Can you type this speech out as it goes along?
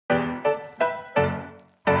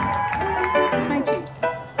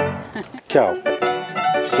Cow.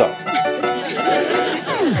 So.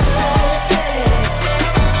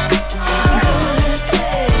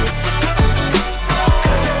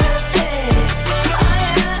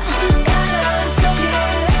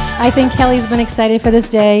 I think Kellie's been excited for this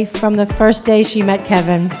day from the first day she met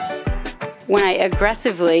Kevin. When I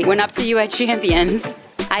aggressively went up to you at Champions,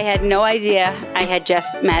 I had no idea I had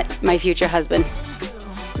just met my future husband.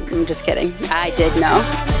 I'm just kidding. I did know.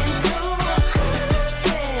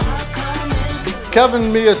 Kevin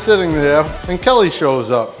and me are sitting there, and Kelly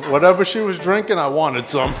shows up. Whatever she was drinking, I wanted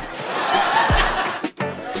some.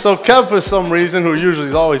 So Kev, for some reason, who usually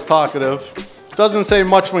is always talkative, doesn't say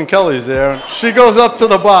much when Kelly's there. She goes up to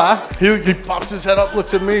the bar. He pops his head up,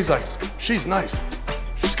 looks at me. He's like, she's nice.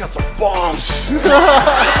 She's got some bombs.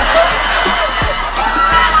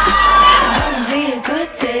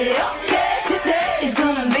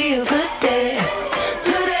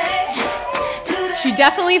 She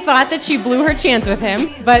definitely thought that she blew her chance with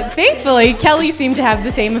him, but thankfully, Kelly seemed to have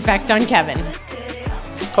the same effect on Kevin.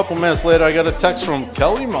 A couple minutes later, I got a text from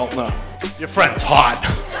Kelly Meltner. Your friend's hot.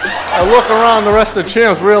 I look around the rest of the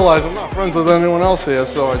champs, realize I'm not friends with anyone else here,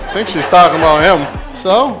 so I think she's talking about him.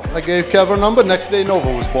 So I gave Kevin a number. Next day,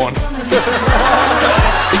 Nova was born.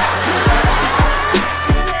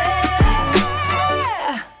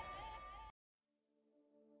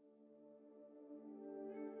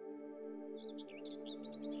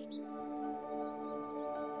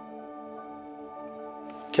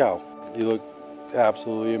 Kel, you look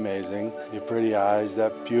absolutely amazing. Your pretty eyes,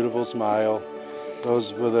 that beautiful smile.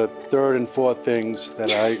 Those were the third and fourth things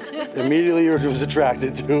that I immediately was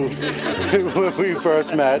attracted to when we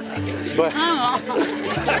first met.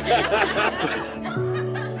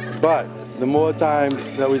 But the more time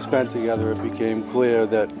that we spent together, it became clear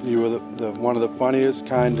that you were one of the funniest,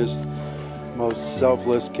 kindest, most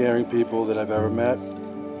selfless, caring people that I've ever met.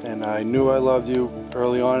 And I knew I loved you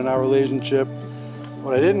early on in our relationship.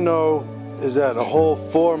 What I didn't know is that a whole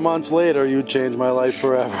 4 months later, you changed my life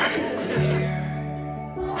forever.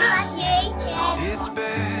 It's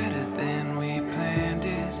better than we planned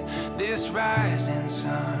it. This rising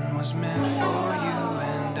sun was meant for you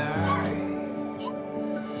and I.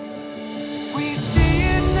 We see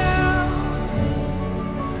it now.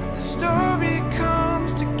 The story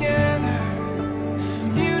comes together.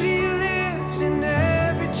 Beauty lives in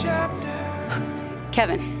every chapter.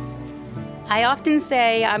 Kevin, I often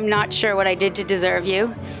say I'm not sure what I did to deserve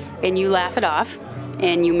you, and you laugh it off,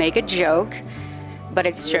 and you make a joke, but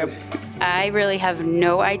it's true. I really have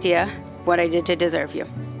no idea what I did to deserve you.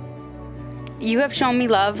 You have shown me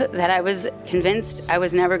love that I was convinced I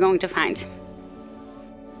was never going to find.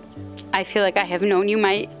 I feel like I have known you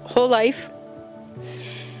my whole life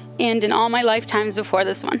and in all my lifetimes before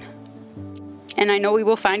this one. And I know we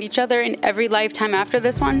will find each other in every lifetime after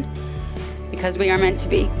this one because we are meant to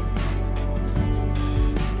be.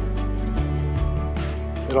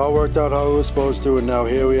 It all worked out how it was supposed to, and now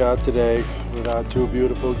here we are today with our two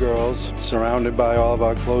beautiful girls, surrounded by all of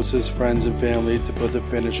our closest friends and family to put the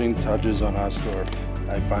finishing touches on our story.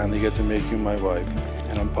 I finally get to make you my wife,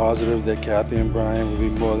 and I'm positive that Kathy and Brian will be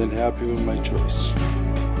more than happy with my choice.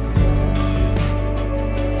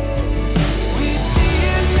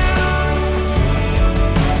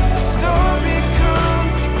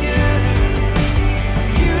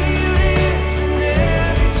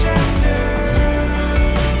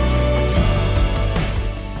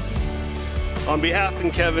 On behalf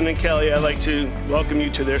of Kevin and Kelly, I'd like to welcome you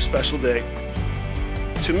to their special day.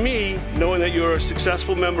 To me, knowing that you're a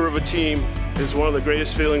successful member of a team is one of the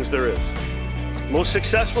greatest feelings there is. Most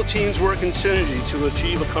successful teams work in synergy to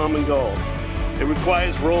achieve a common goal. It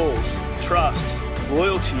requires roles, trust,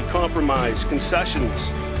 loyalty, compromise,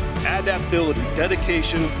 concessions, adaptability,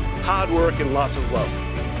 dedication, hard work, and lots of love.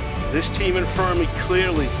 This team and firm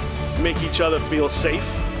clearly make each other feel safe,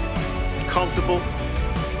 comfortable,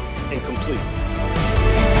 and complete.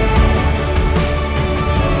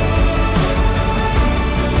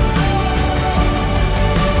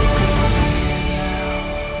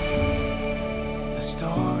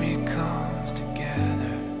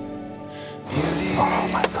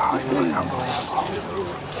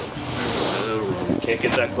 Can't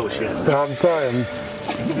get that close yet. I'm sorry,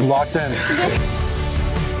 I'm locked in.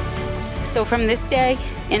 So from this day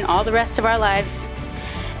and all the rest of our lives,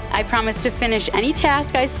 I promise to finish any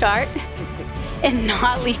task I start and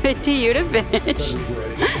not leave it to you to finish.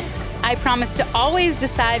 I promise to always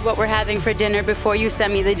decide what we're having for dinner before you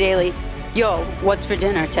send me the daily, "Yo, what's for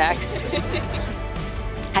dinner?" text.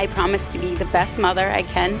 I promise to be the best mother I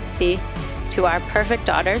can be to our perfect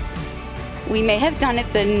daughters. We may have done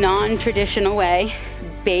it the non-traditional way,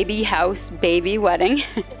 baby house, baby wedding.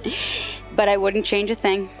 but I wouldn't change a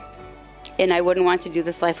thing, and I wouldn't want to do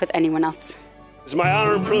this life with anyone else. It's my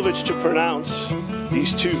honor and privilege to pronounce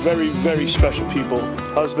these two very, very special people,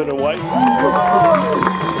 husband and wife.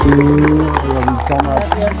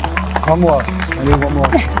 One more. I need one more.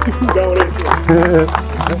 Going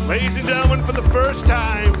in. Ladies and gentlemen, for the first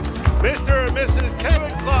time, Mr. and Mrs. Kevin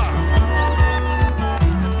Clark.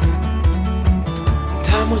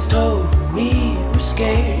 Time was told me we're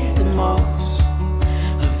scared the most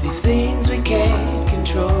of these things we can't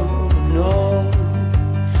control. No.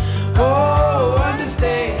 Oh,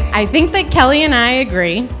 understand. I think that Kelly and I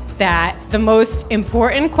agree that the most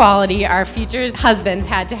important quality our future husbands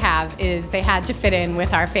had to have is they had to fit in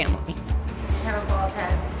with our family. Have a bald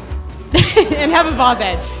head. And have a bald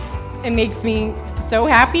head. It makes me so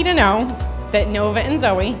happy to know that Nova and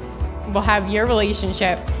Zoe will have your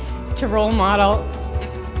relationship to role model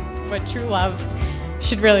what true love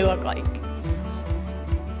should really look like.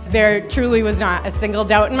 There truly was not a single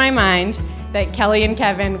doubt in my mind that Kelly and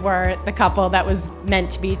Kevin were the couple that was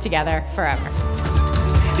meant to be together forever.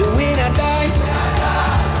 When I die,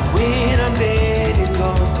 when I'm dead and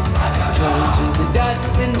gone, turn to the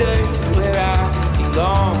dust and dirt where I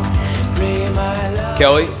belong. Pray my love.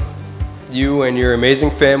 Kelly, you and your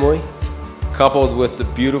amazing family, coupled with the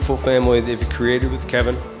beautiful family that you've created with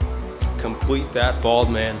Kevin, complete that bald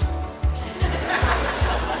man.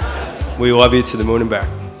 We love you to the moon and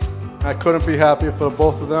back. I couldn't be happier for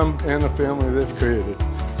both of them and the family they've created.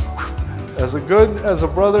 As a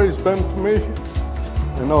brother he's been for me,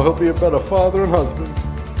 I know he'll be a better father and husband.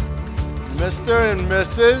 Mr. and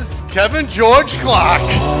Mrs. Kevin George Clark.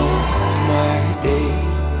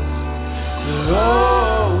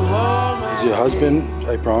 As your husband,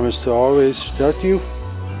 I promise to always protect you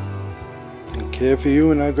and care for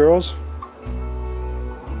you and our girls.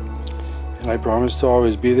 And I promise to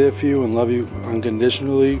always be there for you and love you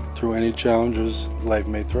unconditionally through any challenges life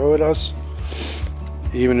may throw at us,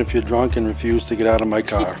 even if you're drunk and refuse to get out of my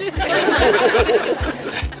car.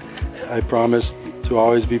 I promise to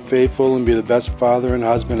always be faithful and be the best father and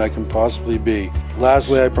husband I can possibly be.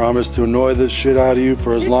 Lastly, I promise to annoy the shit out of you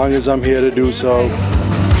for as long as I'm here to do so.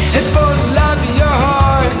 It's for the love in your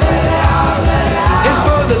heart. It's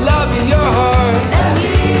for the love in your heart.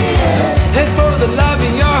 It's for the love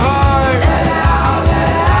in your heart.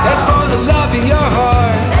 It's for the love in your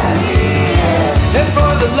heart. It's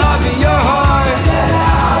for the love in your heart.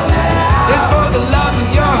 It's for the love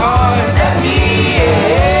in your heart.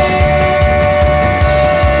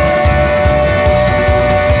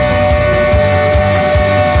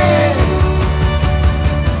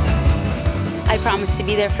 I promise to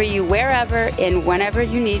be there for you wherever and whenever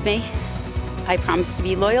you need me. I promise to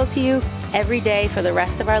be loyal to you every day for the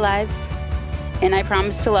rest of our lives. And I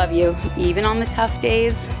promise to love you, even on the tough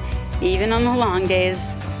days, even on the long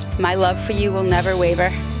days. My love for you will never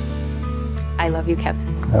waver. I love you, Kevin.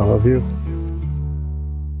 I love you.